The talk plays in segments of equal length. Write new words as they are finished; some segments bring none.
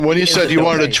When you said you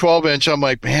wanted a 12-inch, I'm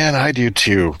like, man, I do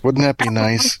too. Wouldn't that be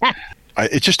nice?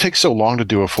 It just takes so long to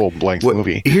do a full-length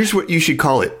movie. Here's what you should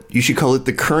call it. You should call it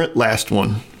the current last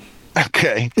one.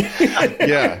 Okay.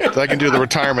 Yeah, so I can do the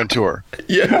retirement tour.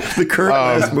 Yeah, the current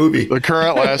last movie. The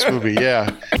current last movie,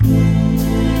 yeah.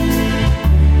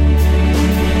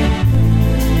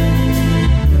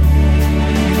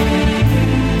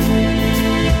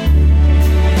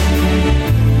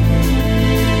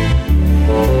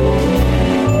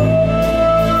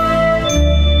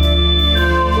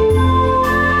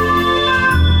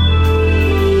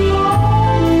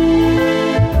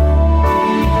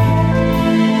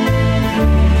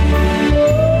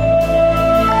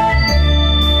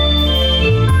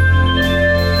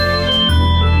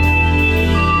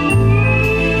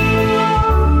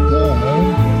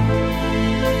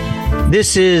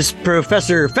 This is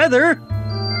Professor Feather.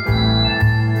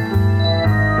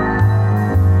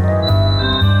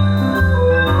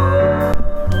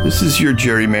 This is your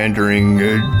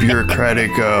gerrymandering,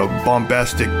 bureaucratic,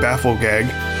 bombastic baffle gag.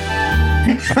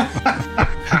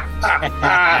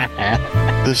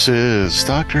 This is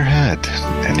Dr. Head,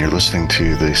 and you're listening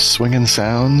to the swinging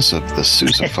sounds of the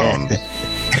sousaphone.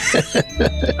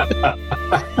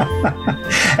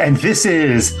 And this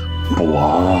is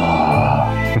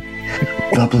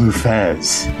the Blue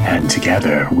Fez, and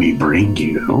together we bring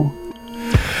you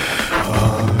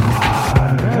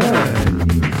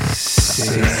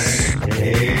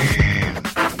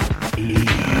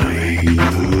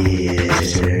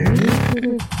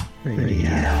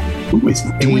Who is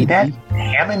doing that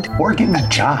Hammond organ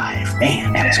jive?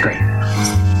 Man, that is great.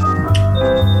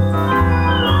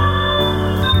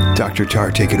 Dr.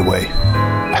 Tar, take it away.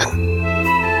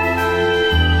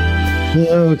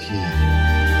 Okay.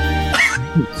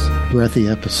 This breathy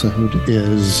episode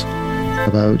is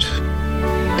about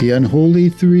the Unholy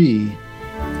 3,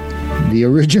 the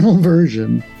original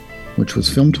version, which was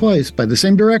filmed twice by the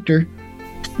same director.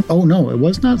 Oh, no, it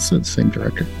was not the same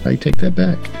director. I take that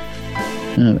back.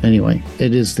 Anyway,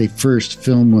 it is the first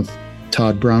film with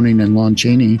Todd Browning and Lon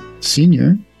Chaney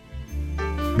Sr.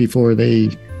 before they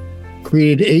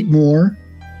created 8 more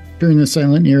during the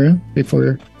silent era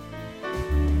before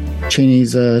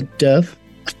Chaney's death.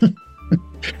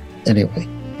 Anyway,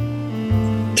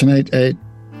 tonight, The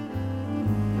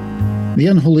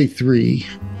Unholy 3.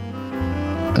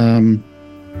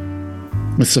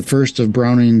 It's the first of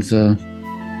Browning's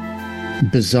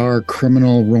bizarre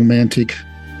criminal romantic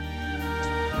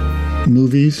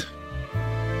movies,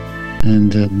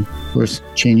 and of course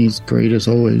Chaney's great as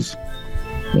always,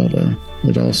 but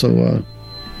it also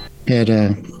had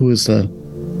who is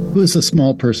the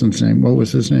small person's name? What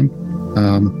was his name?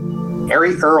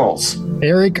 Harry Earls.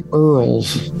 Eric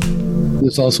Earls,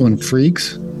 who's also in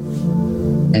Freaks,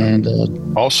 and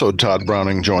also Todd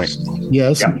Browning joint.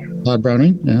 Yes, yeah. Todd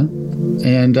Browning, yeah,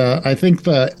 and I think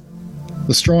the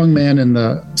strong man in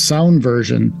the sound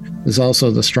version is also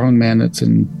the strong man that's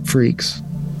in Freaks.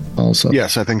 Also,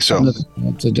 yes, I think so.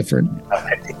 It's a different.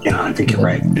 I think you're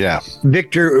right. Yeah,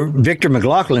 Victor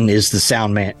McLaughlin is the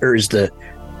sound man, or is the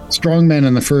strong man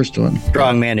in the first one.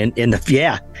 Strong man in the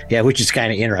yeah, which is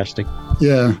kind of interesting.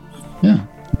 Yeah.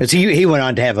 Because he went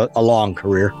on to have a long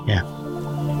career. Yeah,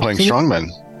 playing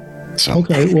strongmen. So.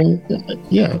 Okay, well,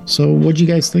 yeah. So, what do you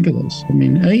guys think of this? I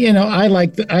mean,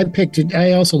 I picked it.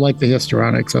 I also like the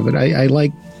histrionics of it. I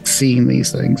like seeing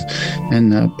these things,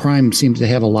 and Prime seems to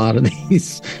have a lot of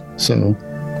these. So,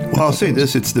 well, I'll say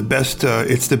this: it's the best.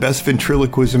 It's the best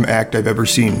ventriloquism act I've ever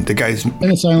seen. The guy's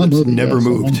in a silent movie, never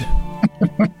moved.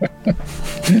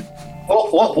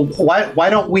 Well, why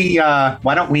don't we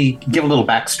give a little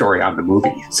backstory on the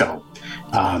movie? So,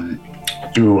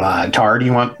 Tar, do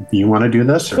you want to do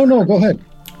this? Or? Oh no, go ahead.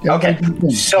 Yeah, okay,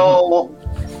 so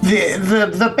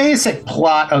the basic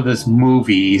plot of this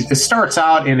movie, it starts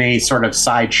out in a sort of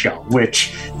sideshow,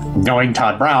 which, knowing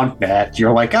Todd Brown, that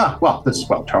you're like, this is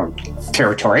well-known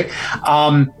territory.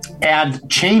 And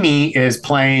Chaney is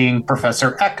playing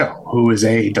Professor Echo, who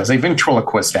does a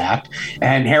ventriloquist act,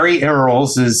 and Harry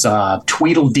Earls is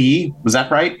Tweedledee. Was that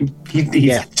right? He's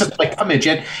just like a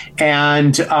midget,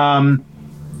 and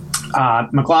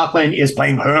McLaughlin is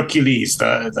playing Hercules,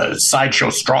 the sideshow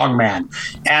strongman,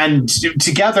 and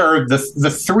together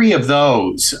the three of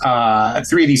those,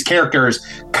 three of these characters,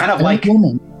 kind of like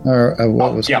woman, or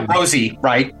what was Rosie,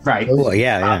 right? Oh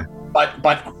yeah.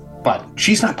 But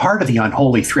she's not part of the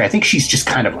Unholy 3. I think she's just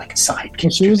kind of like a sidekick.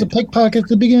 Well, she was a pickpocket at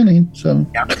the beginning, so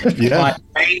yeah. But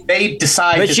they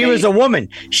decided. But she was a woman.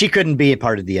 She couldn't be a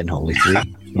part of the Unholy 3.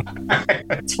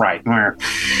 That's right. Where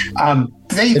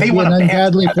they want an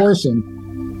ungodly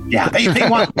person. Yeah, they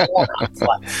want more.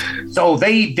 So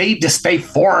they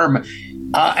form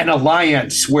an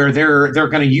alliance where they're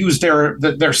going to use their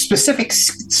specific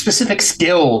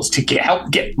skills to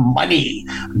help get money,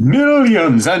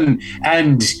 millions, and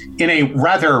in a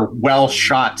rather well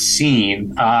shot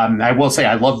scene. I will say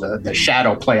I love the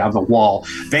shadow play on the wall.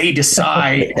 They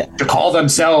decide to call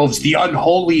themselves the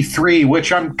Unholy Three,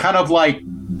 which I'm kind of like,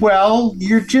 well,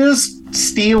 you're just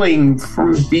stealing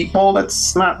from people.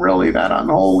 That's not really that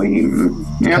unholy.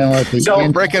 Yeah.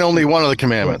 So breaking only one of the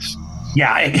commandments.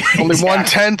 Yeah, only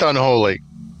 1/10 unholy.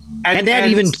 And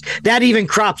that even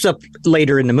crops up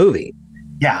later in the movie.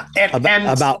 Yeah,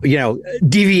 about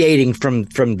deviating from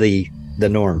the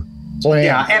norm.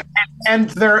 Yeah, and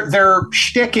their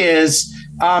shtick is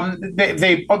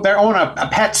they own a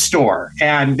pet store,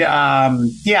 and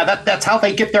that's how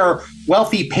they get their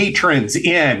wealthy patrons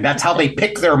in. That's how they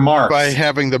pick their marks by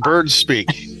having the birds speak.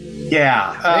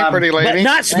 Yeah, hey, pretty lady. But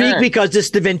not speak because it's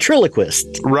the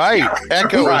ventriloquist. Right,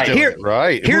 Echo. Right.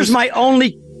 Right. Here's my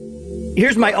only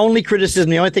criticism.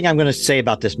 The only thing I'm going to say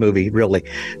about this movie, really,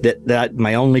 that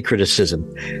my only criticism: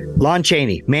 Lon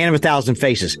Chaney, Man of 1,000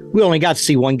 Faces. We only got to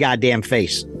see one goddamn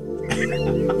face.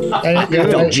 I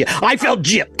felt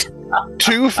gypped.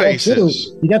 Two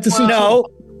faces. You got to see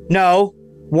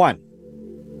one.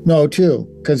 No, two,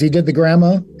 because he did the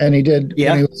grandma and he did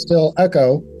when he was still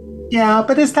Echo. Yeah,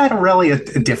 but is that really a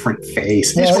different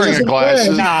face? He's wearing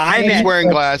glasses. He's wearing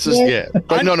glasses. Yeah,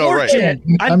 but no, right.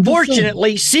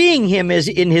 Unfortunately, seeing him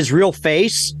in his real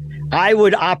face, I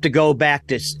would opt to go back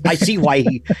to. I see why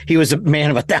he was a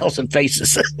man of 1,000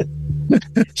 faces.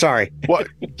 Sorry. What?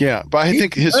 Yeah, but I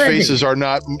think his faces are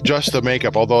not just the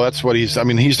makeup, although that's what he's. I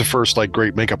mean, he's the first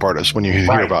great makeup artist when you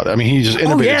hear about it. I mean, he just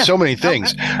innovated so many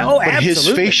things. But his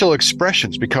facial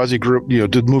expressions, because he grew up,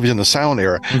 did movies in the sound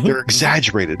era, they're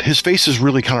exaggerated. His face is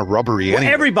really kind of rubbery. Anyway.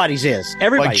 Everybody's is.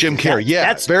 Everybody's like Jim Carrey.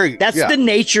 That's the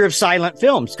nature of silent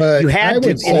films. It had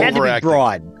to be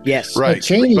broad. Yes, right.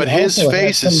 But his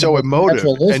face is so emotive,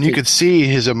 and you could see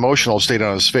his emotional state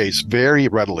on his face very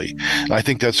readily. And I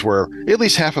think that's where at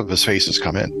least half of his faces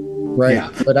come in. Right.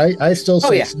 Yeah. But I still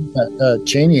say that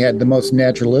Chaney had the most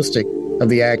naturalistic of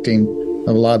the acting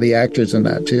of a lot of the actors in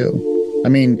that too. I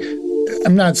mean,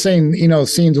 I'm not saying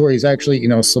scenes where he's actually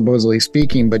supposedly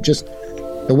speaking, but just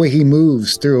the way he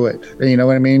moves through it. You know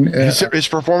what I mean? His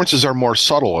performances are more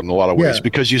subtle in a lot of ways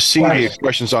because you see the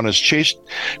expressions on his face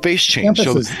change.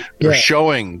 So they're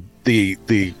showing the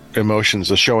emotions,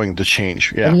 they're showing the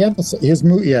change. Yeah. And his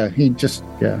move. Yeah. He just.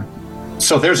 Yeah.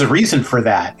 So there's a reason for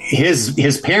that.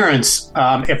 His parents,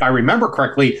 if I remember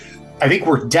correctly, I think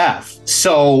were deaf.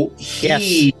 So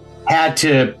he had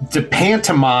to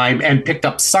pantomime and picked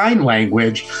up sign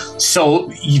language. So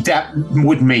that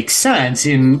would make sense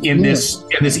in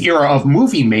this era of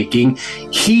movie making.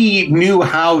 He knew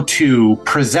how to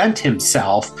present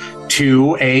himself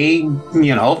to a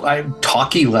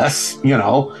talky-less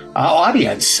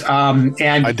audience. And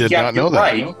I did not know that.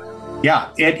 Right.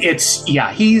 Yeah,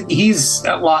 he's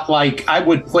a lot like, I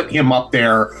would put him up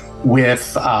there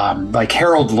with like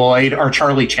Harold Lloyd or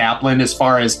Charlie Chaplin as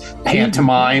far as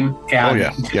pantomime and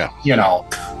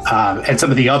and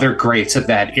some of the other greats of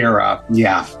that era.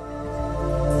 Yeah.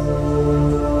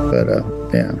 But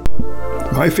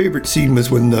my favorite scene was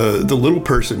when the little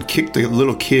person kicked the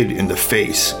little kid in the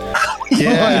face.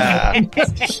 Yeah. And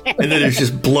then there's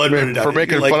just blood running out. For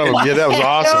making fun of him. Yeah, that was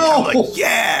awesome. I'm like,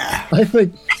 yeah.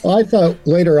 I thought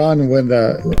later on when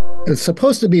it's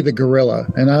supposed to be the gorilla,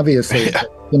 and obviously it's a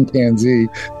chimpanzee,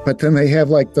 but then they have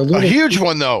like the little... A huge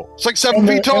one, though. It's like 7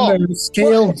 feet tall. And the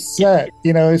scaled set.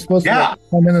 He's supposed to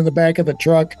come in the back of the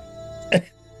truck.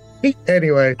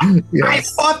 Anyway, I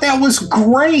thought that was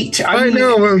great. I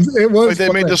know it was. Like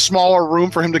they made the smaller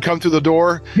room for him to come through the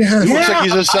door. Yeah. It looks like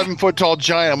he's a 7 foot tall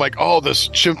giant. I'm like, this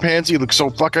chimpanzee looks so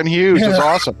fucking huge. It's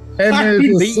awesome. And there's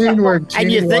a scene where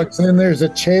Gene walks in. There's a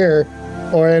chair,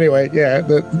 or anyway,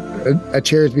 a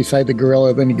chair is beside the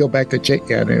gorilla. Then you go back to check.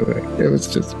 Yeah, anyway, it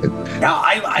was just.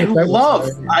 I love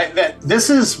that.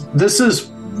 This is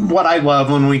what I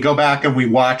love when we go back and we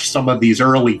watch some of these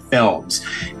early films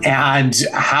and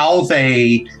how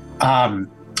they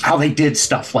did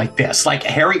stuff like this. Like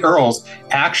Harry Earls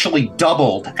actually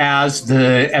doubled as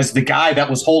the guy that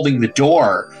was holding the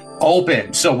door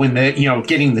open. So when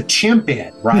getting the chimp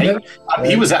in, right?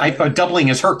 He was doubling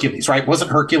as Hercules, right? Wasn't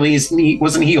Hercules?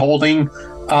 Wasn't he holding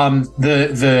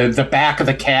the back of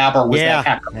the cab, or was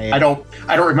that? I don't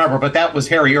remember, but that was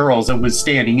Harry Earls that was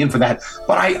standing in for that.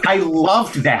 But I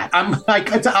loved that. I'm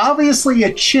like, it's obviously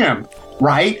a chimp,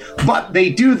 right? But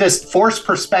they do this forced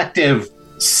perspective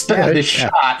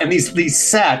shot and these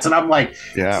sets, and I'm like,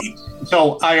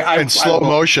 So I in slow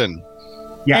motion.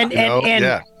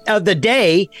 Yeah, of the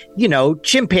day,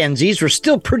 chimpanzees were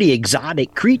still pretty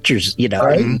exotic creatures, in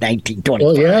 1925.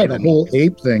 Well, yeah, the whole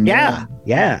ape thing. Yeah.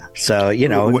 So,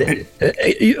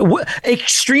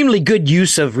 extremely good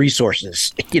use of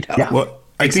resources. Well,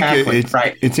 I think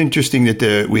it's interesting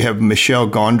that we have Michel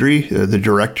Gondry, the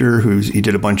director, he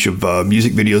did a bunch of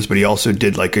music videos, but he also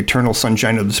did like Eternal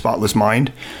Sunshine of the Spotless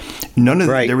Mind.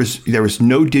 There was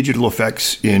no digital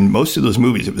effects in most of those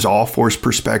movies. It was all forced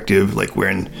perspective, like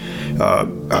when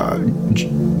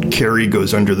Carrie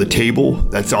goes under the table.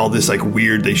 That's all this like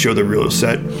weird. They show the real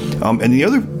set. And the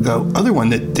other one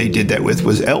that they did that with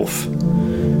was Elf.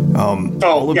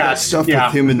 All of that stuff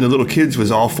with him and the little kids was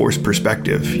all forced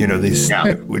perspective,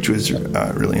 which was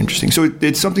really interesting. So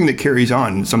it's something that carries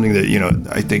on, something that,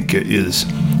 I think is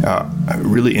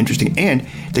really interesting. And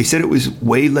they said it was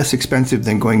way less expensive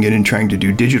than going in and trying to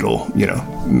do digital,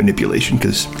 manipulation,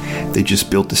 because they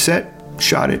just built the set,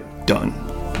 shot it, done.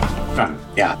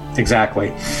 Yeah, exactly.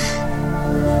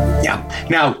 Yeah.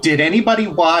 Now, did anybody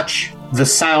watch the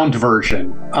sound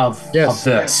version of this?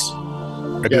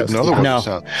 I didn't know there was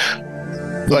a sound.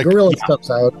 Like gorilla stuff's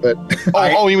out, but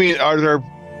you mean are there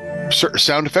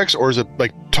sound effects, or is it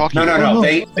like talking? No.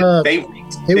 They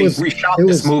reshot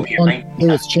this movie. It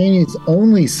was Chaney's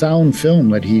only sound film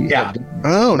that he. Yeah.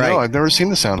 Oh no, I've never seen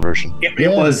the sound version.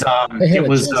 It was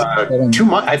 2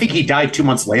 months. I think he died 2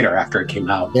 months later after it came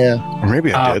out. Yeah, or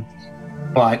maybe I did.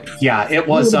 But yeah, it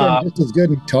was just as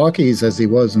good in talkies as he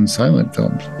was in silent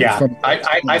films. Yeah,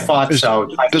 I thought so.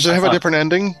 Does it have a different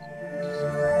ending?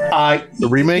 The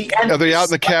remake? Are they out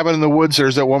in the cabin in the woods, or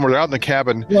is that one where they're out in the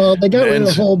cabin? Well, they got rid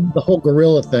of the whole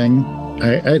gorilla thing.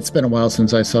 It's been a while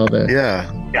since I saw that. Yeah.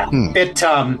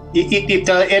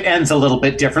 It ends a little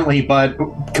bit differently, but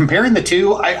comparing the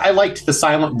two, I liked the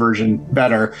silent version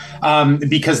better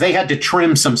because they had to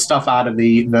trim some stuff out of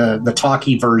the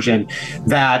talkie version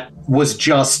that was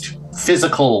just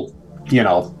physical,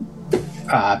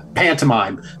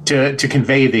 pantomime to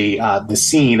convey the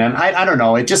scene. And I don't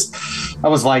know, I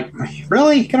was like,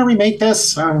 really gonna remake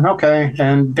this? Okay.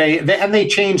 And they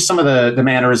changed some of the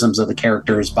mannerisms of the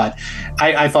characters, but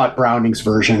I thought Browning's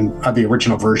version of the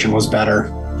original version was better.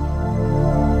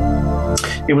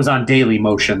 It was on Daily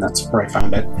Motion. That's where I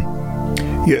found it.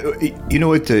 Yeah, you know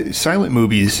what? The silent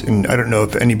movies, and I don't know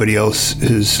if anybody else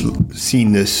has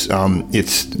seen this.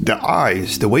 It's the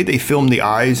eyes, the way they film the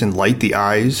eyes and light the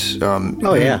eyes.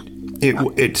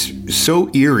 It's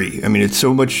so eerie. I mean, it's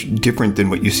so much different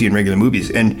than what you see in regular movies,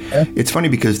 and it's funny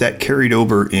because that carried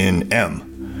over in M.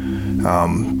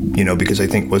 Because I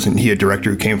think wasn't he a director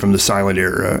who came from the silent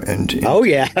era?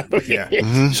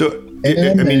 Mm-hmm. So.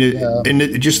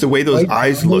 Just the way those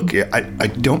eyes look, I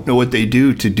don't know what they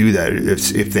do to do that.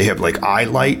 If they have like eye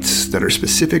lights that are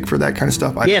specific for that kind of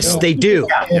stuff. Yes, they do.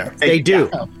 Yeah. They do.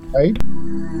 Right?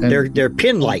 They're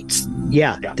pin lights.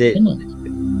 Yeah. They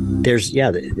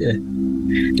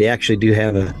actually do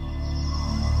have a.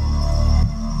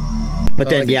 But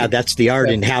then, that's the art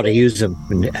and how to use them.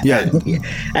 And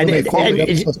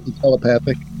it's supposed to be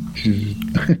telepathic.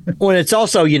 When it's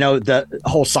also, the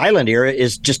whole silent era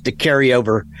is just to carry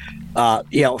over,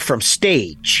 from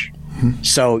stage.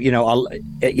 So,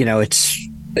 it's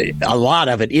a lot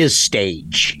of it is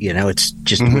stage. It's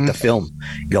just with the film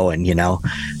going. You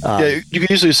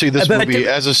can easily see this movie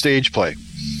as a stage play.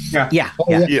 Yeah.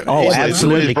 Oh,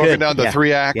 absolutely. It's broken down to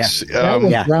 3 acts. That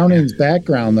was Browning's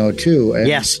background, though, too. And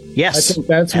yes. I think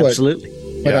that's absolutely.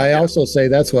 But I also say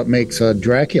that's what makes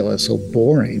Dracula so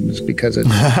boring, is because it's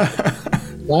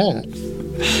flat.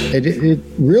 It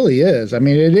really is. I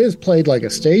mean, it is played like a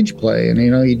stage play, and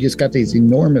you just got these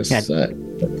enormous sets.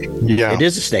 Yeah, it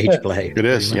is a stage play. It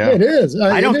is. Yeah, it is.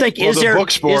 I don't think the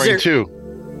book's boring too.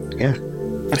 Yeah,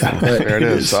 there it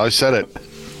is. I said it.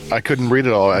 I couldn't read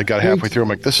it all. I got halfway through. I'm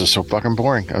like, this is so fucking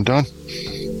boring. I'm done.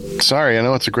 Sorry, I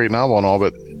know it's a great novel and all,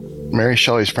 but Mary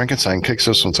Shelley's Frankenstein kicks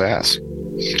this one's ass.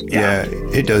 Yeah,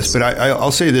 it does. But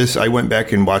I'll say this. I went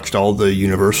back and watched all the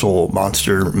Universal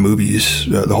monster movies,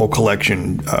 the whole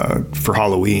collection for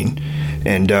Halloween.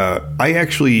 And I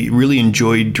actually really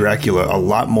enjoyed Dracula a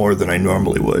lot more than I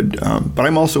normally would. But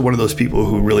I'm also one of those people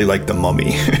who really like The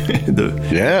Mummy.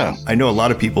 I know a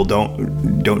lot of people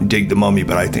don't dig The Mummy,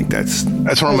 but I think that's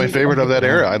one of my favorite of that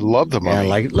era. I love The Mummy.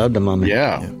 Yeah, I love The Mummy.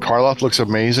 Yeah. Karloff looks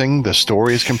amazing. The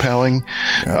story is compelling.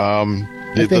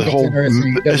 The whole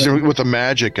with the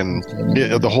magic and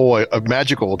the whole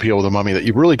magical appeal of The Mummy that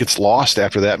really gets lost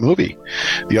after that movie.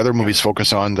 The other movies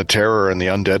focus on the terror and the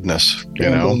undeadness,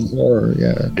 horror,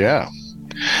 yeah.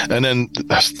 And then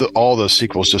all the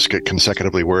sequels just get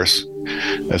consecutively worse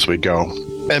as we go,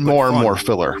 and more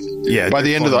filler. Yeah. By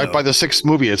the end of by the 6th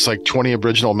movie, it's like 20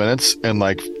 original minutes and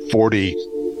like 40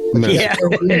 Yeah,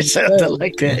 something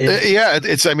like that. Yeah,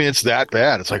 it's that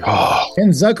bad. It's like, oh.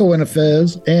 And Zucco in a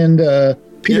fez, and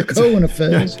Peter Coe in a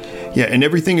fez. Yeah, and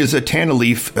everything is a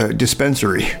Tanaleaf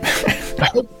dispensary.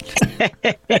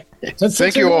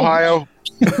 Thank you, Ohio.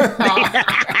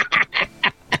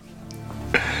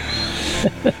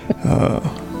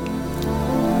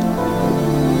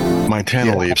 My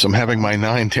Tanaleaves. I'm having my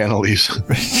 9 Tanaleaves.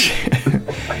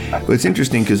 Well, it's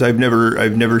interesting because I've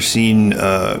never seen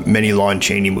many Lon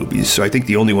Chaney movies, so I think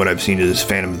the only one I've seen is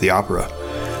Phantom of the Opera.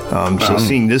 So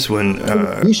seeing this one,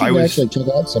 you should actually check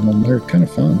out some of them. They're kind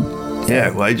of fun.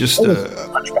 Yeah, well,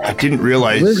 I didn't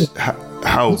realize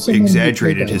how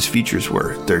exaggerated his features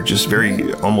were. They're just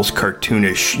very almost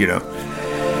cartoonish, you know.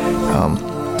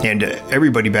 And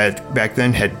everybody back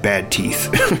then had bad teeth.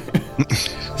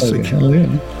 Hell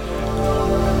yeah.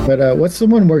 But what's the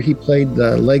one where he played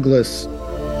the legless?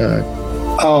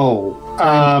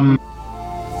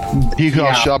 He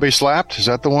shall be slapped. Is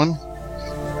that the one?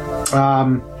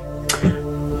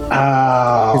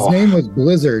 His name was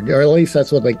Blizzard, or at least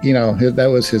that's what that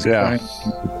was his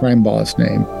crime boss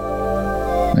name.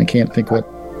 I can't think what.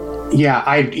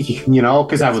 Yeah,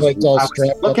 because I was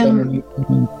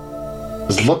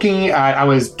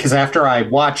because after I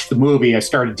watched the movie, I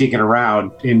started digging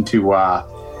around into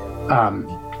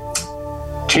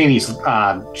Chaney's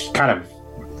kind of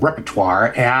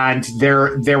repertoire, and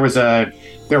there was a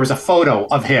photo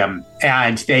of him,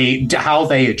 and how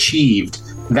they achieved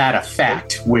that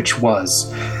effect, which was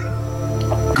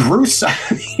gruesome.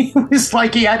 He was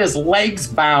like, he had his legs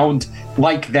bound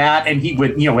like that, and he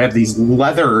would have these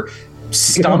leather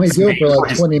stumps. He'd only do it for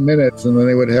like 20 minutes, and then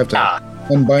they would have to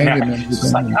unbind him.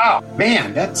 It's like, oh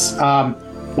man, that's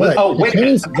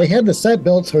they had the set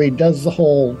built so he does the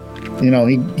whole, he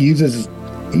uses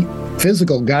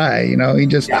physical guy, he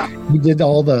did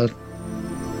all the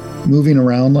moving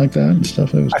around like that and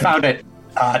stuff. I found it.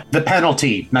 The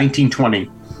Penalty, 1920.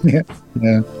 Yeah.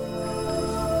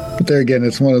 But there again,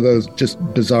 it's one of those just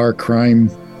bizarre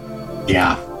crime.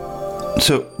 Yeah.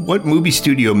 So, what movie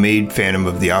studio made Phantom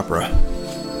of the Opera?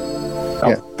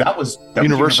 That was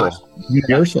Universal.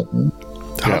 Universal. Yeah.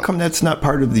 How come that's not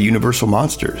part of the Universal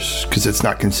Monsters? Because it's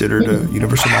not considered a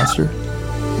Universal monster?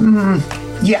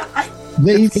 Yeah.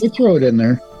 They throw it in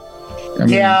there.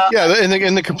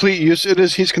 In the complete use, it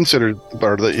is. He's considered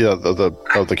part of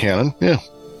the canon. Yeah.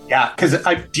 Yeah, because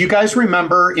do you guys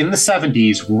remember in the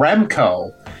 70s,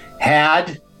 Remco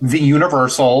had the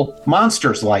Universal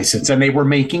Monsters license, and they were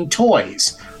making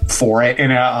toys for it.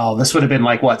 And this would have been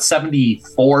like,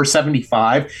 74,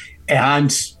 75.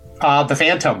 And the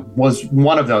Phantom was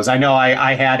one of those. I know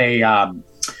I had a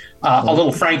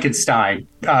little Frankenstein.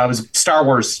 It was Star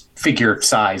Wars figure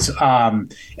size.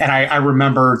 And I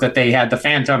remember that they had the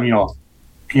Phantom,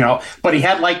 but he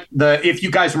had if you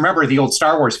guys remember the old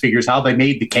Star Wars figures, how they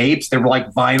made the capes, they were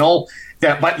like vinyl.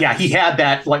 He had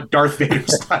that like Darth Vader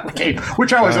style cape,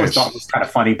 which I always thought was kind of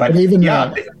funny. But even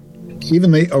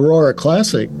the Aurora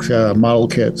Classic model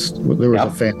kits, there was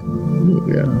a fan.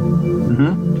 Yeah.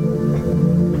 Mm-hmm.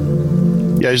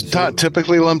 Yeah, he's not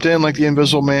typically lumped in like the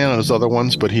Invisible Man and his other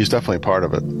ones, but he's definitely part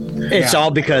of it. It's all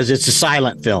because it's a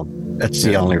silent film. That's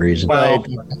the only reason. Well,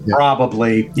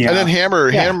 probably. Yeah. And then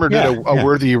Hammer did a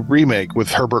worthy remake with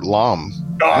Herbert Lom.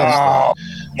 Oh,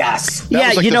 yes.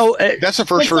 That's the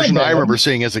first version I remember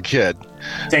seeing as a kid.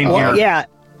 Same here. Yeah.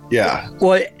 Yeah.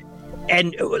 Well,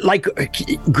 and like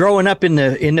growing up in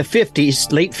the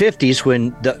 50s, late 50s,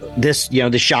 when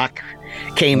the Shock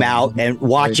came out, and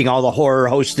watching all the horror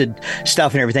hosted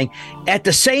stuff and everything. At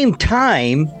the same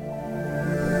time,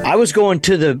 I was going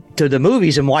to the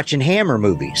movies and watching Hammer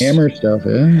movies. Hammer stuff,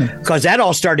 yeah. Because that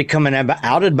all started coming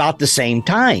out at about the same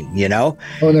time, and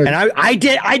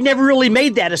I never really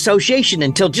made that association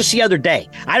until just the other day.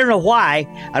 I don't know why.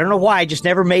 I just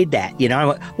never made that. I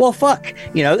went, well, fuck,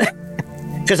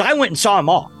 because I went and saw them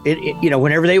all.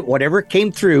 Whatever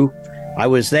came through, I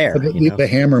was there. The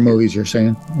Hammer movies, you're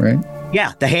saying, right?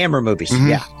 Yeah, the Hammer movies. Mm-hmm.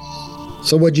 Yeah.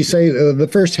 So what'd you say? The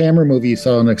first Hammer movie you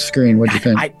saw on the screen, what'd you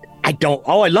think? I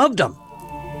loved them.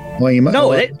 Well, you might.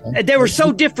 No, they were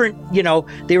so different.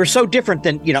 They were so different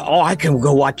than I can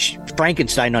go watch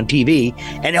Frankenstein on TV,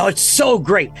 and it's so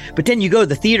great. But then you go to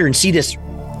the theater and see this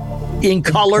in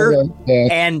color,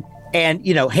 and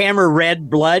Hammer red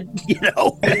blood.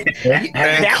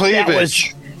 And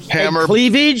cleavage. Hammer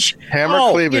cleavage. Hammer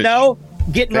cleavage.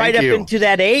 getting right up into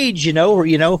that age,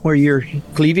 where your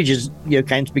cleavage is,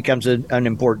 kind of becomes an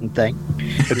important thing.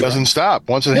 It doesn't stop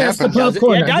once it happens.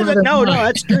 It doesn't. No,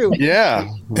 that's true. Yeah,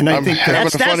 and I think having a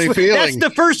funny feeling. That's the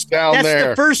first. Down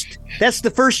there. That's the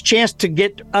first chance to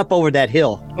get up over that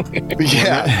hill.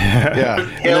 Yeah.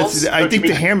 I think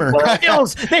the hammer. The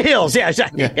hills. Yeah.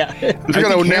 If you're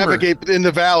going to navigate in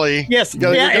the valley. Yes.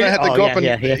 You're going to have to go up and.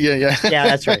 Yeah.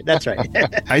 That's right.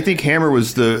 I think Hammer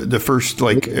was the first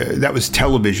that was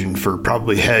television for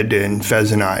probably Head and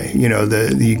Fez and I. You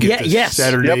get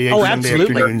Saturday, Sunday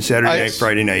afternoon, Saturday night,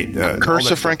 Friday night.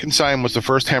 Curse of Frankenstein was the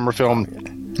first Hammer film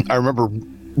I remember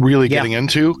really getting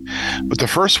into, but the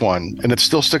first one, and it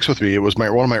still sticks with me, it was one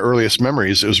of my earliest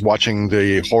memories. It was watching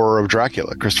the Horror of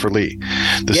Dracula, Christopher Lee.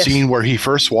 The scene where he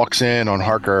first walks in on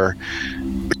Harker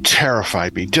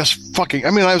terrified me. Just fucking,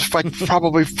 I was like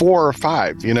probably 4 or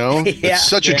 5, It's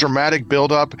such a dramatic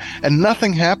build-up, and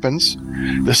nothing happens.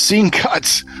 The scene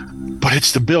cuts, but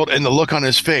it's the build and the look on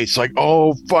his face, like,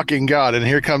 oh fucking God. And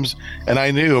here comes, and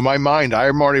I knew in my mind,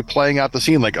 I'm already playing out the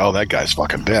scene like, oh, that guy's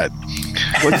fucking dead.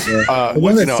 But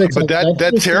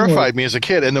that terrified me as a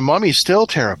kid, and the Mummy still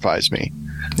terrifies me.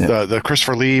 Yeah. The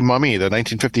Christopher Lee Mummy, the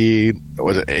 1950,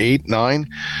 was it 8, 9?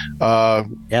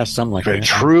 Something like that.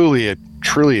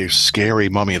 Truly a scary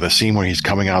mummy. The scene where he's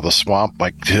coming out of the swamp,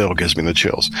 still gives me the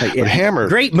chills. But Hammer,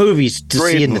 great movies to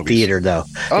see in the theater, though.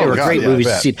 They were great movies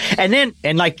to see.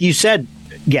 And like you said,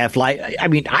 Jeff,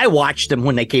 I watched them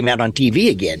when they came out on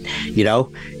TV again.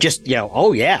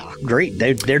 Great.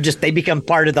 They become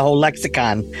part of the whole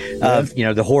lexicon of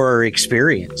the horror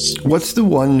experience. What's the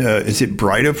one? Is it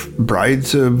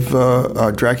Brides of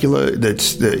Dracula?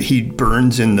 That he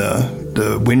burns in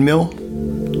the windmill.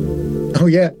 Oh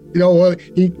yeah,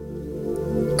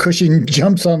 Cushing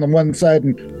jumps on the one side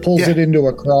and pulls it into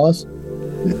a cross.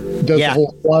 Does the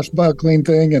whole swashbuckling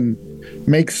thing and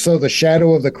makes so the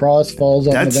shadow of the cross falls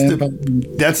on the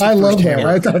vampire. I love Hammer.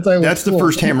 I thought that's the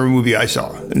first Hammer movie I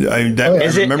saw. I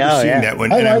remember seeing that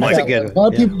one. I like that. A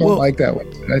lot of people don't like that one.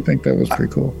 I think that was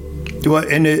pretty cool. Well,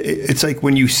 and it's like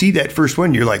when you see that first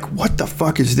one, you're like, what the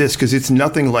fuck is this? Because it's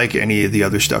nothing like any of the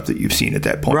other stuff that you've seen at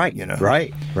that point.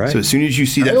 Right. So as soon as you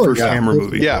see that first Hammer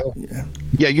movie. Yeah,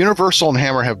 Universal and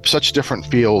Hammer have such different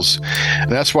feels.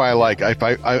 And that's why I like,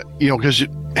 because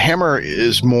Hammer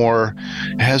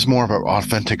has more of an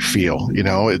authentic feel.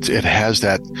 It has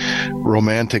that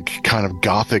romantic kind of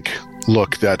gothic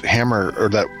look that Hammer or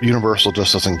that Universal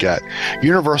just doesn't get.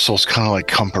 Universal's kind of like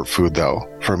comfort food, though,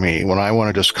 for me. When I want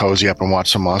to just cozy up and watch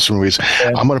some monster movies,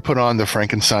 I'm going to put on the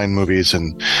Frankenstein movies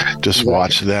and just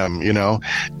watch them,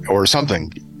 or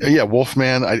something. Yeah,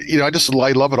 Wolfman. I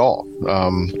love it all.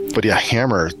 But yeah,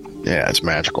 Hammer. Yeah, it's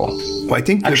magical. Well, I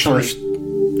think first.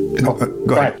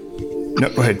 Go ahead. No,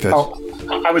 go ahead, Fez.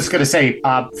 I was going to say,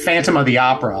 Phantom of the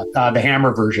Opera, the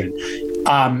Hammer version,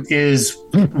 is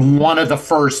one of the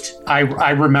first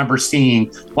I remember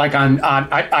seeing.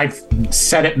 I've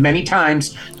said it many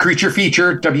times. Creature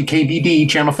Feature, WKBD,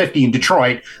 Channel 50 in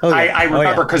Detroit. I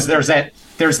remember because there's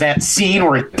that scene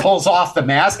where he pulls off the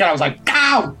mask, and I was like,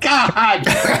 "Oh God!"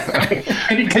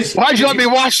 Why'd you let me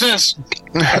watch this?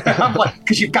 I'm like,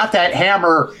 because you've got that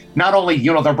Hammer, not only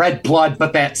the red blood,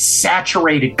 but that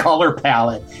saturated color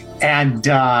palette. And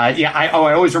I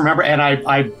always remember, and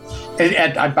I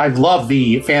love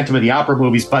the Phantom of the Opera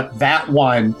movies, but that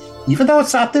one, even though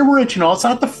it's not the original, it's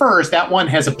not the first, that one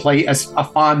has a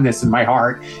fondness in my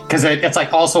heart because it's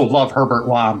like also love Herbert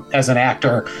Lom as an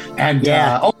actor, and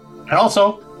and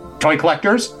also toy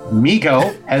collectors.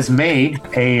 Mego has made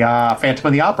a Phantom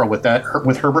of the Opera with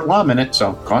Herbert Lom in it,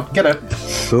 so go on, get it.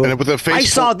 Cool. And with a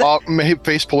face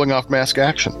pulling off mask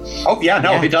action. Oh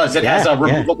it does. It has a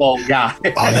removable. Yeah.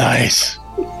 Oh, nice.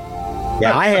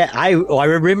 Yeah, I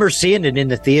remember seeing it in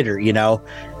the theater.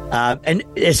 And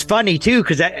it's funny too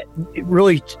because it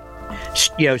really,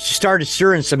 started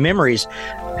stirring some memories.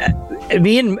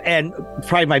 Me and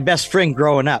probably my best friend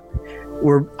growing up.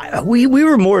 We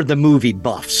were more the movie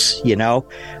buffs,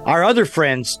 Our other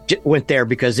friends went there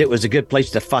because it was a good place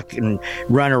to fucking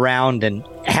run around and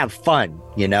have fun,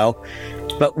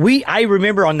 But I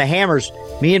remember on the Hammers,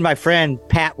 me and my friend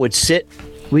Pat would sit.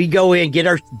 We go in, get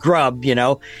our grub,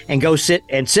 and go sit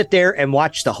there and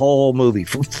watch the whole movie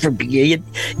from getting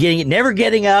it, never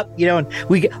getting up, and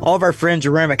all of our friends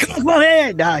are running like, come on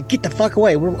in, get the fuck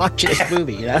away. We're watching this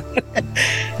movie,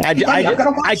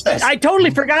 I totally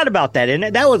forgot about that.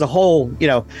 And that was a whole,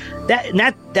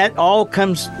 that all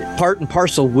comes part and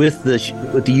parcel with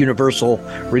the Universal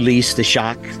release, the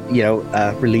Shock,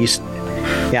 release.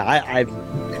 Yeah, I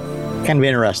kind of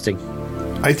interesting.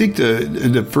 I think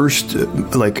the first,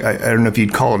 like, I don't know if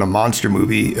you'd call it a monster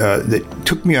movie, that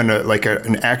took me on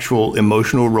an actual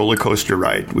emotional roller coaster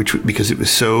ride, because it was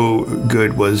so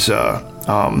good, was The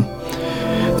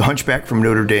Hunchback from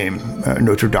Notre Dame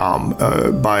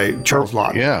by Charles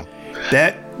Laughton. Yeah.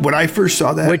 That, when I first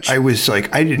saw that, I was like,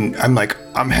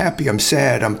 I'm happy, I'm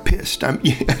sad, I'm pissed.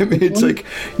 It's like,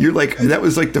 you're like, that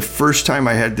was like the first time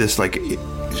I had this like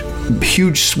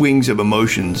huge swings of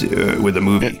emotions with a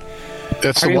movie.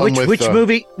 That's the one with which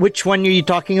movie? Which one are you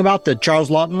talking about? The Charles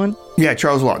Laughton one? Yeah,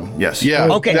 Charles Laughton. Yes. Yeah.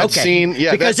 Okay. Scene,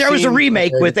 yeah, because there was a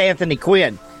remake with Anthony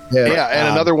Quinn. Yeah, and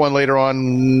another one later on.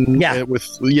 In the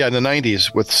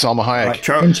 90s with Salma Hayek.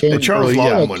 Charles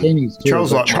Laughton one.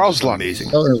 Charles Laughton, amazing.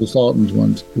 Charles Laughton's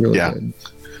one's really good.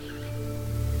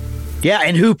 Yeah,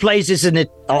 and who plays this in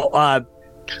it?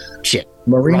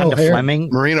 Maureen O'Hara. Fleming.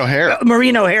 Maureen O'Hara.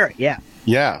 Maureen O'Hara. Yeah.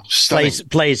 Yeah.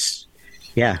 Plays.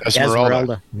 Yeah,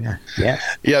 Esmeralda.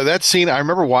 Yeah. That scene, I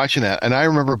remember watching that, and I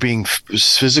remember being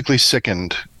physically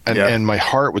sickened, and my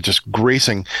heart was just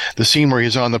racing. The scene where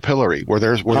he's on the pillory, where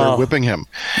they're whipping him.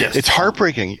 Yes. It's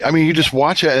heartbreaking. I mean, you just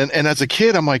watch it, and as a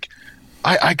kid, I'm like,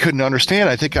 I couldn't understand.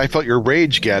 I think I felt your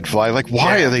rage, Gadfly. Like,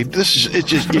 why are they?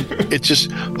 It's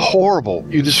just horrible.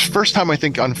 First time I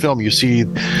think on film you see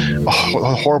a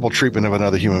horrible treatment of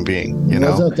another human being. You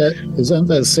know, isn't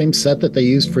that the same set that they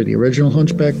used for the original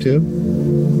Hunchback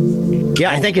too? Yeah,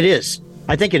 I think it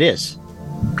is.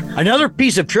 Another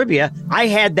piece of trivia: I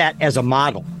had that as a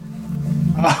model.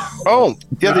 Oh,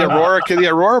 yeah, the Aurora kit. The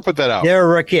Aurora put that out. The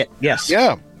Aurora kit. Yes.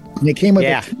 Yeah. And it came with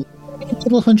a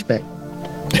little Hunchback.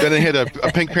 Then they had a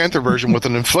Pink Panther version with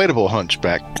an inflatable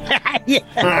hunchback.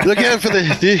 Look out for the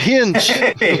hinge.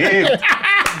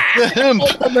 The hump.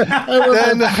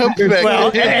 Then the humpback. Well,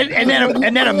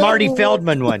 and then a Marty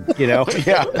Feldman one, you know.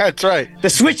 Yeah, that's right. The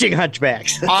switching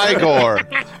hunchbacks. Igor.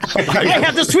 I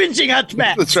have the switching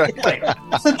hunchback. That's right.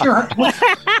 Isn't your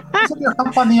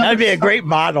hump on the other That'd be a great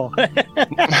model.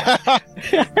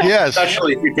 Yes.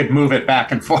 Especially if you could move it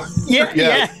back and forth.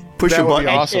 Yeah. Push your button.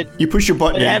 Awesome. You push your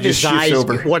button and it just shifts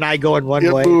over. One eye going one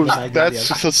way. Moves. That's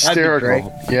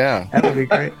hysterical. Yeah. That would be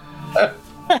great.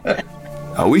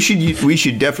 We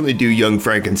should definitely do Young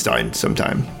Frankenstein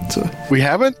sometime. So. We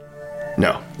haven't?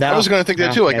 No. I was going to think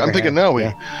that too. Like, I'm thinking,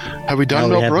 have we done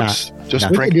Mel Brooks? Not.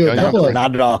 Just Frank.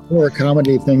 Not at all. Horror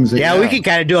comedy things. Yeah, we could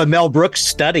kind of do a Mel Brooks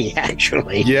study,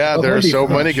 actually. Yeah, there are so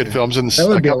many good films and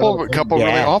a couple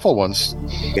really awful ones.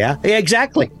 Yeah,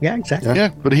 exactly. Yeah,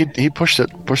 but he pushed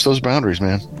those boundaries,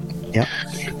 man. Yeah.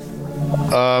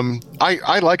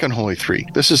 I like Unholy 3.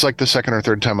 This is like the second or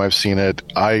third time I've seen it.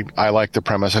 I like the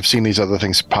premise. I've seen these other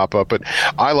things pop up, but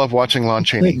I love watching Lon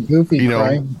Chaney. Goofy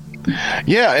crime.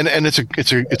 Yeah, and it's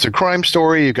a crime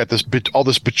story. You've got all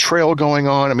this betrayal going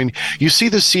on. I mean, you see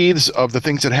the seeds of the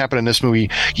things that happen in this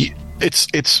movie. It's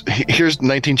here's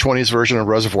 1920s version of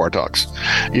Reservoir Dogs.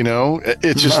 You know,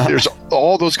 it's just there's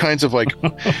all those kinds of like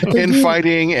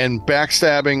infighting and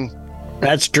backstabbing.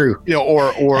 That's true. You know,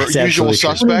 or Usual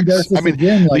Suspects. I mean,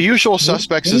 The Usual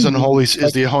Suspects is the Unholy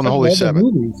 7.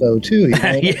 Movies, though, too. You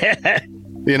know? Yeah.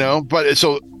 You know, but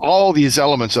so all these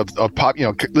elements of pop, you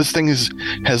know, this thing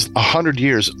has 100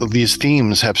 years. These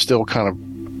themes have still kind of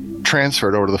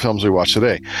transferred over to the films we watch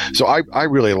today. So I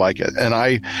really like it, and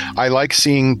I like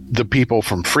seeing the people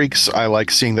from Freaks. I like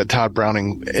seeing that Todd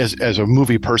Browning as a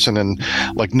movie person, and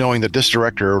like knowing that this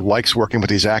director likes working with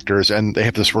these actors, and they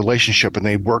have this relationship, and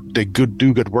they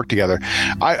do good work together.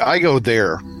 I go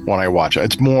there when I watch it.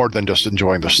 It's more than just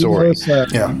enjoying the story.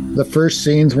 The first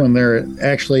scenes when they're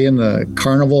actually in the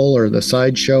carnival or the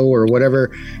sideshow or whatever,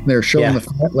 and they're showing the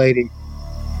fat lady.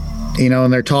 You know,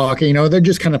 and they're talking, you know, they're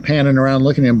just kind of panning around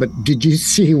looking at him. But did you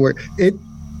see where it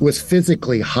was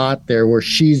physically hot there, where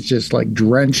she's just like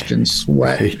drenched in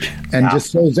sweat and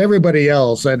just shows everybody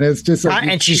else? And it's just like,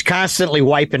 and she's constantly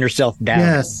wiping herself down.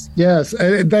 Yes.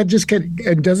 That just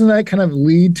doesn't that kind of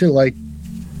lead to like,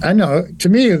 I know, to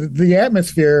me, the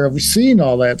atmosphere of seeing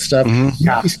all that stuff,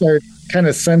 you start kind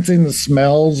of sensing the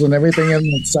smells and everything and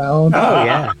the sound.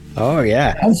 Oh,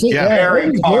 yeah.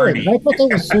 Very party. I thought that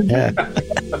was so good.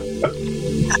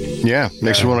 Yeah,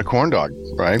 makes you want a corn dog,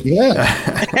 right? Yeah.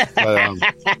 But,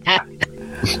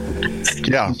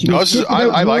 yeah. No,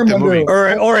 I like the movie.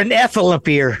 Or an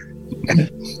Effalumpier.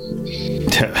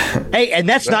 Hey, and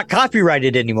that's not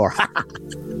copyrighted anymore.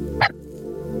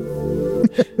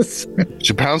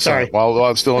 Should pound sign while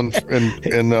it's still in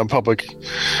public.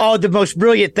 Oh, the most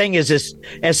brilliant thing is this: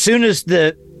 as soon as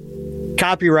the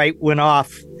copyright went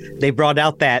off, they brought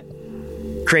out that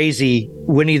crazy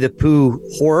Winnie the Pooh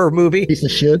horror movie. Piece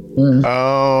of shit.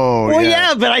 Oh, well,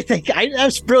 yeah, but I think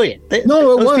that's brilliant.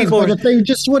 No, it was. People, but if they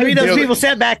just would have, those people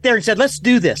sat back there and said, "Let's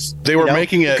do this." They were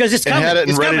making it because it's coming. Had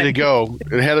it ready to go.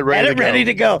 It had it ready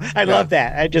to go. I love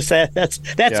that. I just said that's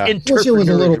interpretive. Wish it was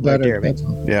a little better.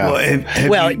 Yeah.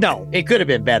 Well, no, it could have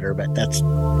been better, but it's.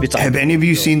 Have any of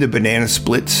you seen the Banana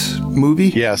Splits movie?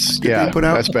 Yes. Yeah. Put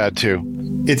out? That's bad too.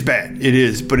 It's bad. It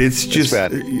is, but it's just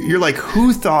bad. You're like,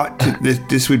 who thought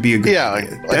this would be a good? Yeah.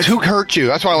 Who hurt you?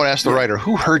 That's why I want to ask the writer.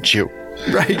 Who hurt you?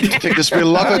 Right. Take this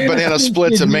beloved banana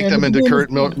splits and make them into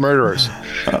current murderers.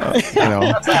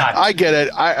 I get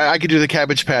it. I could do the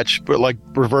Cabbage Patch, but like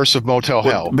reverse of Motel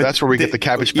Hell. That's where we get the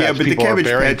Cabbage Patch. But people are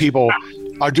burying people.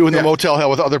 Are doing the Motel Hell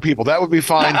with other people. That would be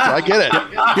fine. I get it.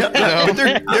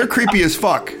 But they're creepy as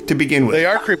fuck to begin with. They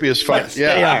are creepy as fuck. Yes.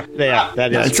 Yeah, they are.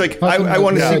 That is. It's like I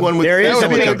want to see one with. There is a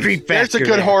big creep factor. There's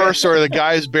a good horror story. The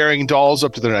guy's burying dolls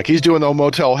up to their neck. He's doing the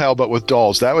Motel Hell, but with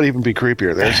dolls. That would even be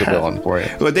creepier. There's a villain for you.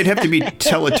 But they'd have to be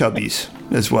Teletubbies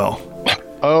as well.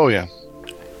 Oh yeah.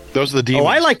 Those are the demons. Oh,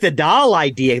 I like the doll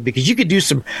idea because you could do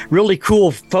some really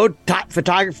cool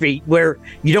photography where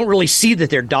you don't really see that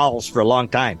they're dolls for a long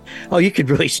time. Oh, you could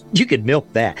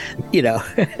milk that, but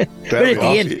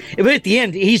at the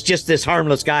end, he's just this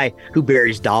harmless guy who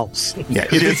buries dolls. Yeah,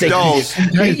 if it's dolls,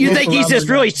 you think he's this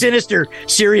really sinister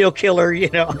serial killer,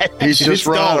 He's just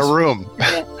run out of room.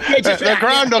 The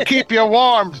ground will keep you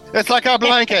warm. It's like a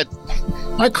blanket.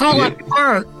 I call it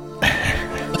art.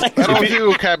 That'll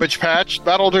do, Cabbage Patch.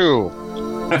 That'll do.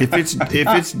 If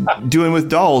it's doing with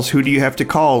dolls, who do you have to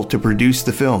call to produce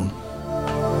the film?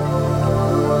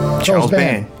 Charles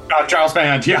Band. Charles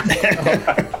Band, yeah.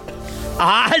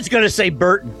 I was going to say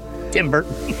Burton. Tim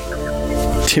Burton.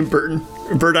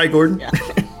 Bird-Eye Gordon.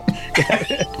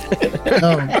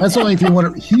 No, that's only if you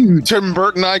want it huge. Tim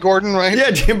Burton Eye Gordon, right?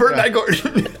 Yeah, Tim Burton Eye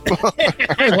Gordon.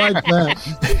 I like that.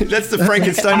 That's the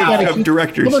Frankenstein of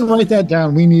directors. Come and write that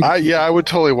down. We need. I would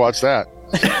totally watch that.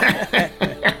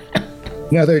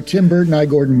 Another Tim Burton Eye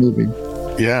Gordon movie.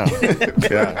 Yeah.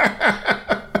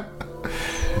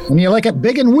 And you like it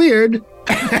big and weird.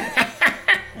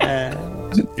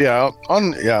 Unholy.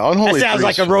 That sounds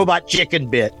like a robot chicken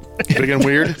bit. Big and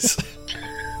weird.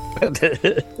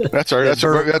 That's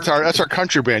our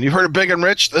country band. You've heard of Big and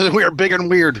Rich? We are big and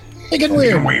weird. Big and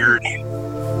weird.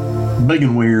 Big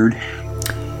and weird.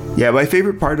 Yeah, my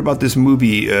favorite part about this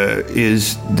movie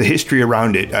is the history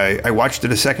around it. I watched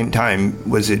it a second time.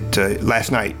 Was it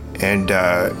last night? And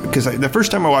because the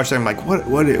first time I watched it, I'm like,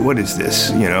 what is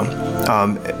this?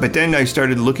 But then I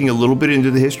started looking a little bit into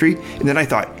the history, and then I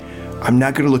thought, I'm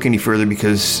not going to look any further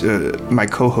because my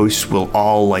co-hosts will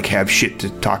all have shit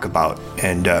to talk about.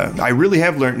 And I really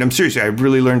have learned, and I'm serious, I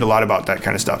really learned a lot about that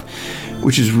kind of stuff,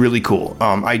 which is really cool.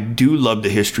 I do love the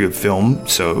history of film,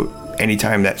 so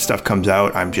anytime that stuff comes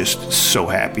out, I'm just so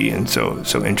happy and so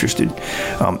interested.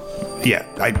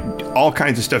 All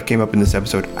kinds of stuff came up in this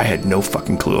episode I had no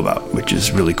fucking clue about, which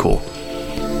is really cool.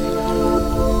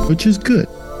 Which is good.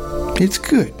 It's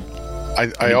good.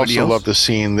 I also love the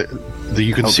scene that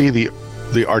you can see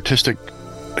the artistic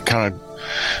kind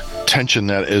of tension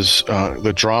that is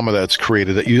the drama that's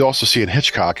created, that you also see in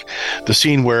Hitchcock, the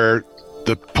scene where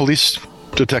the police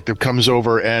detective comes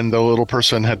over and the little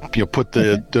person had put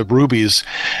the rubies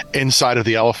inside of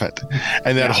the elephant,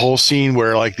 and that whole scene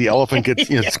where the elephant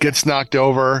gets gets knocked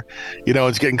over,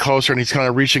 it's getting closer and he's kind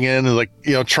of reaching in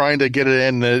and trying to get it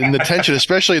in, and the tension,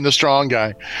 especially in the strong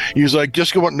guy, he was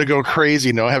just wanting to go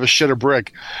crazy, have a shit a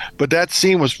brick. But that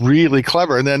scene was really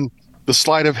clever. And then the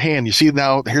sleight of hand, you see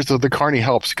now, here's the Carney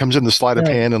helps. He comes in the sleight of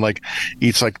hand and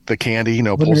eats the candy,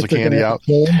 pulls the candy out.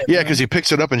 Yeah, because he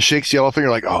picks it up and shakes the elephant.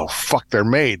 You're like, oh fuck, they're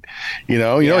made.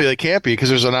 They can't be because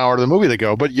there's an hour of the movie to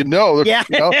go. But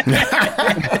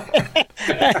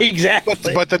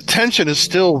exactly. But the tension is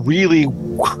still really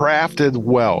crafted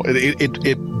well.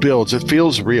 It builds. It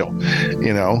feels real.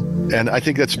 And I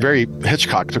think that's very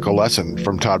Hitchcock took a lesson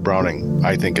from Todd Browning,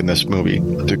 I think, in this movie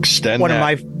to extend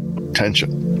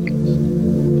tension.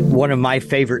 One of my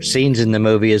favorite scenes in the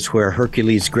movie is where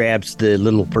Hercules grabs the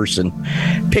little person,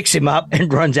 picks him up,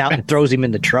 and runs out and throws him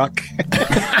in the truck.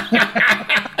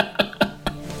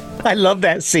 I love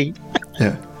that scene.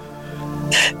 Yeah.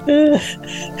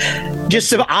 Just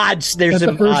some odds. There's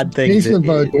some odd things.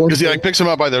 Because he picks him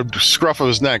up by the scruff of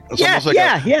his neck. It's almost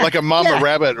like a mama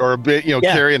rabbit or a bit,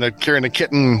 carrying a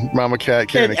kitten, mama cat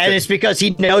carrying a kitten. And it's because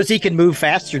he knows he can move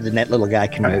faster than that little guy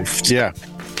can move. Yeah.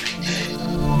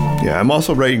 Yeah, I'm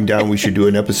also writing down we should do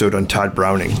an episode on Todd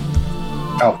Browning.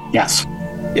 Oh, yes.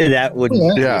 Yeah, that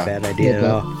wouldn't be a bad idea at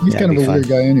all. He's kind of a weird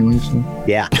guy anyway. So.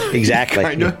 Yeah, exactly.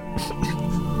 Kinda.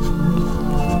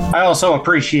 I also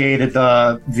appreciated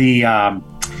the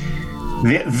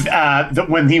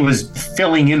when he was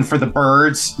filling in for the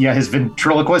birds, his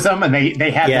ventriloquism, and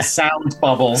they had the sound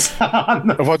bubbles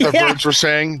of what the birds were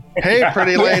saying. Hey,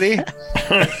 pretty lady.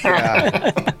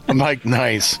 I'm like,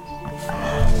 nice.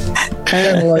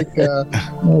 Kind of like,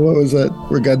 what was that?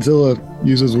 Where Godzilla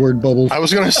uses word bubbles. I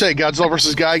was going to say Godzilla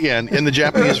versus Gigan in the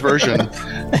Japanese version.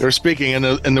 They're speaking,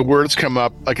 and the words come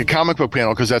up like a comic book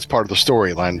panel because that's part of the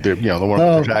storyline. The one with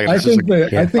the protagonist.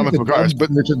 I think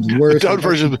the dubbed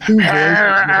version. Let's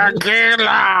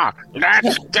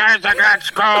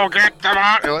go get them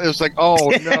out. It was like, oh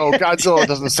no, Godzilla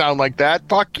doesn't sound like that.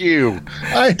 Fuck you.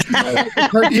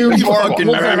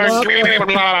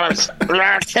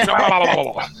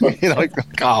 Like,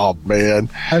 oh man.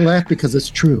 I laugh because it's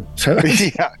true.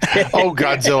 Yeah. Oh,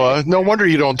 Godzilla. No wonder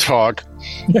you don't talk.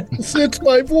 It's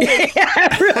my voice. Really?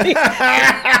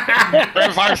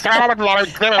 If I sound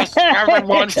like this,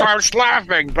 everyone starts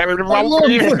laughing.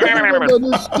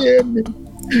 Understand me.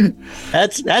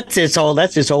 That's his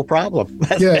whole problem.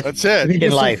 That's it.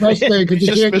 In life.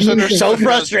 So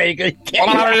frustrating.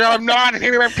 I'm not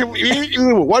here to eat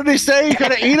you. What did he say? He's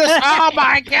gonna eat us? Oh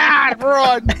my God,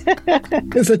 run.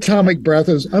 His atomic breath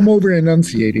is, I'm over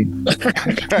enunciating.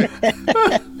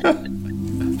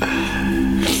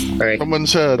 Right. Someone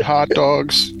said hot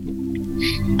dogs.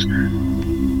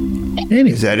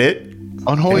 Is that it?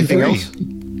 Unholy. Anything else?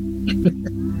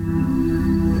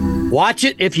 Watch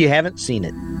it if you haven't seen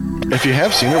it. If you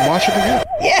have seen it, watch it again.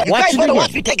 Yeah, you guys want to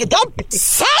watch me take a dump?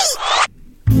 Say!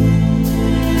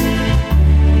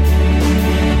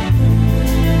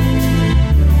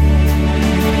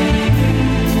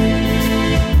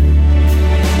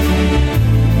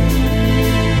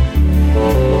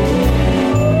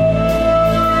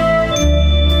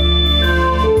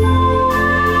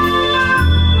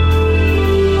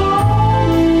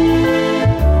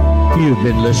 You've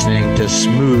been listening to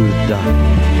Smooth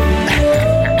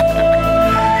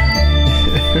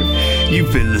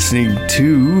You've been listening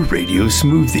to Radio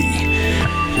Smoothie.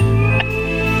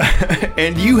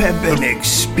 And you have been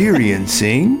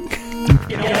experiencing...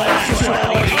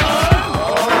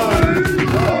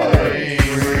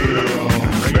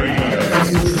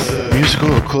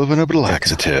 Musical equivalent of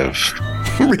laxative.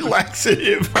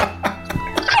 Relaxative.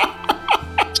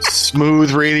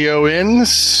 Smooth radio in,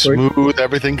 smooth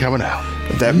everything coming out.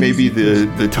 That may be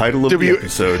the title of the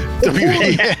episode.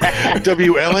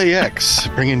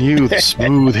 WLAX, bringing you the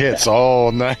smooth hits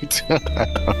all night.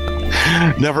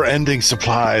 Never-ending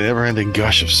supply, never-ending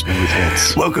gush of smooth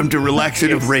hits. Welcome to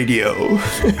Relaxative Radio.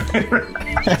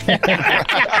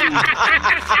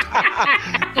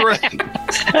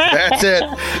 That's it.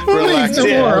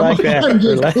 Relaxative. I like that.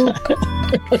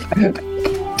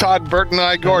 Todd Burton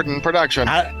I. Gordon production.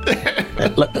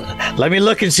 Let me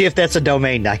look and see if that's a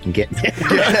domain I can get.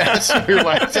 Yes,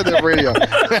 Relaxative Radio.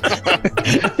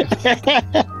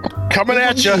 Coming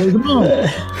at you.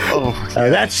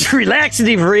 That's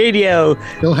Relaxative Radio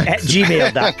at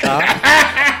gmail.com.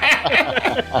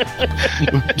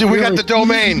 Dude, we got the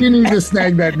domain. You need to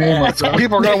snag that name up.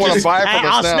 People are going to want to buy it from us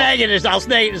now. I'll snag it as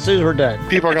soon as we're done.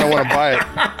 People are going to want to buy it.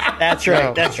 That's right.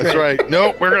 No, that's right.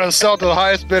 Nope, we're going to sell it to the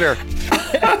highest bidder.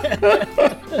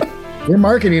 We're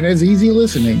marketing as easy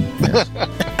listening.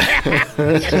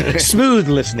 Smooth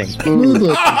listening.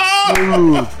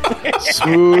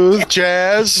 Smooth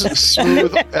jazz,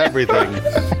 smooth everything.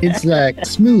 It's like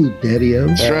smooth, Daddy-o.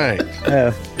 That's right.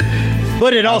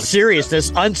 But in all seriousness,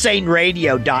 Unsane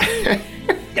Radio.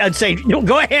 Unsane. No,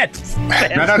 go ahead.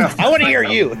 No. I want to hear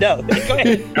you. No, go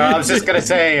ahead. I was just gonna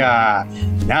say.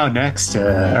 Now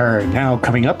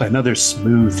coming up, another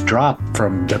smooth drop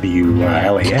from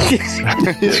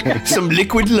WLAX. Some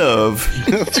liquid love.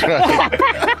 That's right.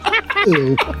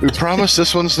 We promise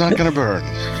this one's not going to burn.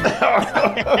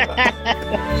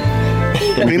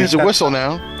 Clean as a whistle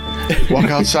now. Walk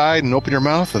outside and open your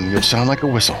mouth and you'll sound like a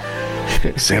whistle.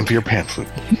 Same for your pan flute.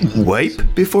 Wipe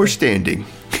before standing.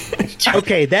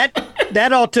 Okay,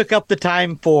 that all took up the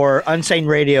time for Unsane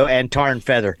Radio and Tar and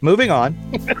Feather. Moving on.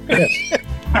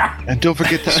 And don't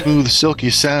forget the smooth, silky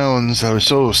sounds that are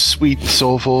so sweet and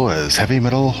soulful as heavy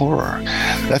metal horror.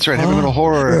 That's right, heavy metal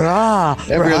horror.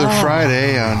 Every other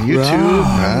Friday on YouTube,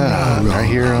 right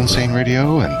here on Unsane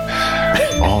Radio, and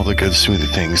all the good smooth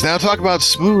things. Now talk about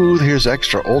smooth. Here's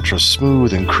extra ultra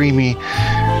smooth and creamy.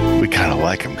 We kind of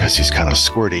like him because he's kind of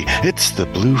squirty. It's the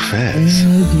Blue Fez.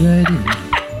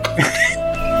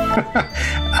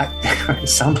 I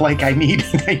sound like I need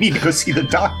to go see the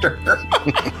doctor.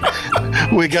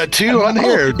 We got two on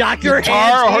here. Dr.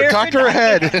 Dr.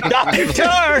 Head. Dr.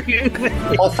 Tar.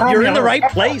 You're in the right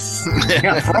place.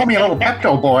 Yeah, throw me a little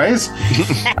Pepto, boys.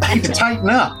 I need to tighten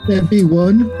up. That'd be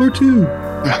 1 or 2.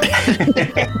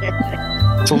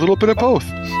 It's a little bit of both.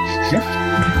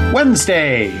 Yeah.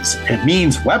 Wednesdays, it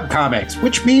means webcomics,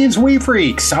 which means We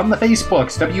Freaks on the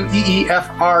Facebooks, WEEFREEKZ.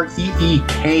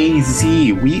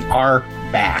 We are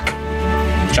back.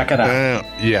 Check it out.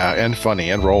 Yeah, and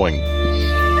funny and rolling.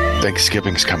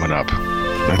 Thanksgiving's coming up.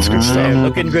 That's good stuff. They're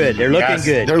looking good. They're looking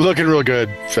good. They're looking real good,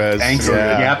 Fez. Thanks.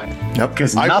 Yeah. Yep.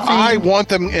 Because I want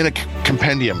them in a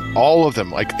compendium, all of them,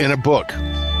 like in a book. I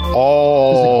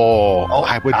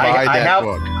would buy that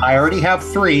book. I already have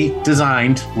 3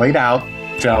 designed, laid out.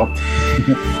 So,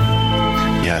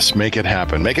 yes, make it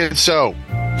happen. Make it so.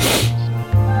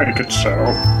 Make it so.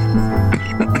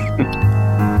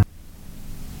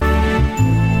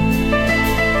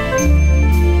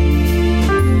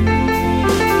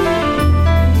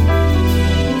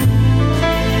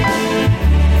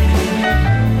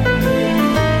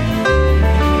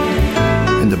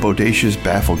 And the bodacious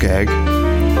baffle gag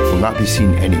will not be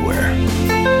seen anywhere.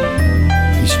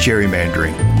 He's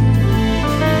gerrymandering.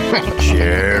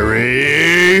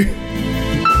 Jerry!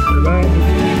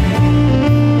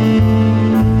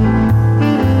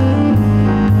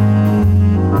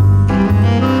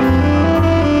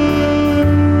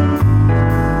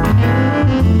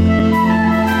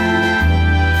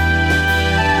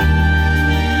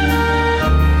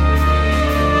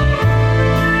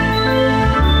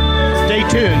 Stay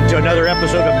tuned to another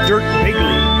episode of Dirt Bigly.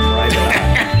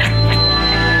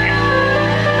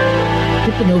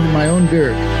 Tipping over my own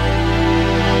dirt.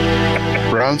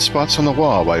 Brown Spots on the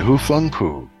Wall by Who Flung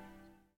Pooh.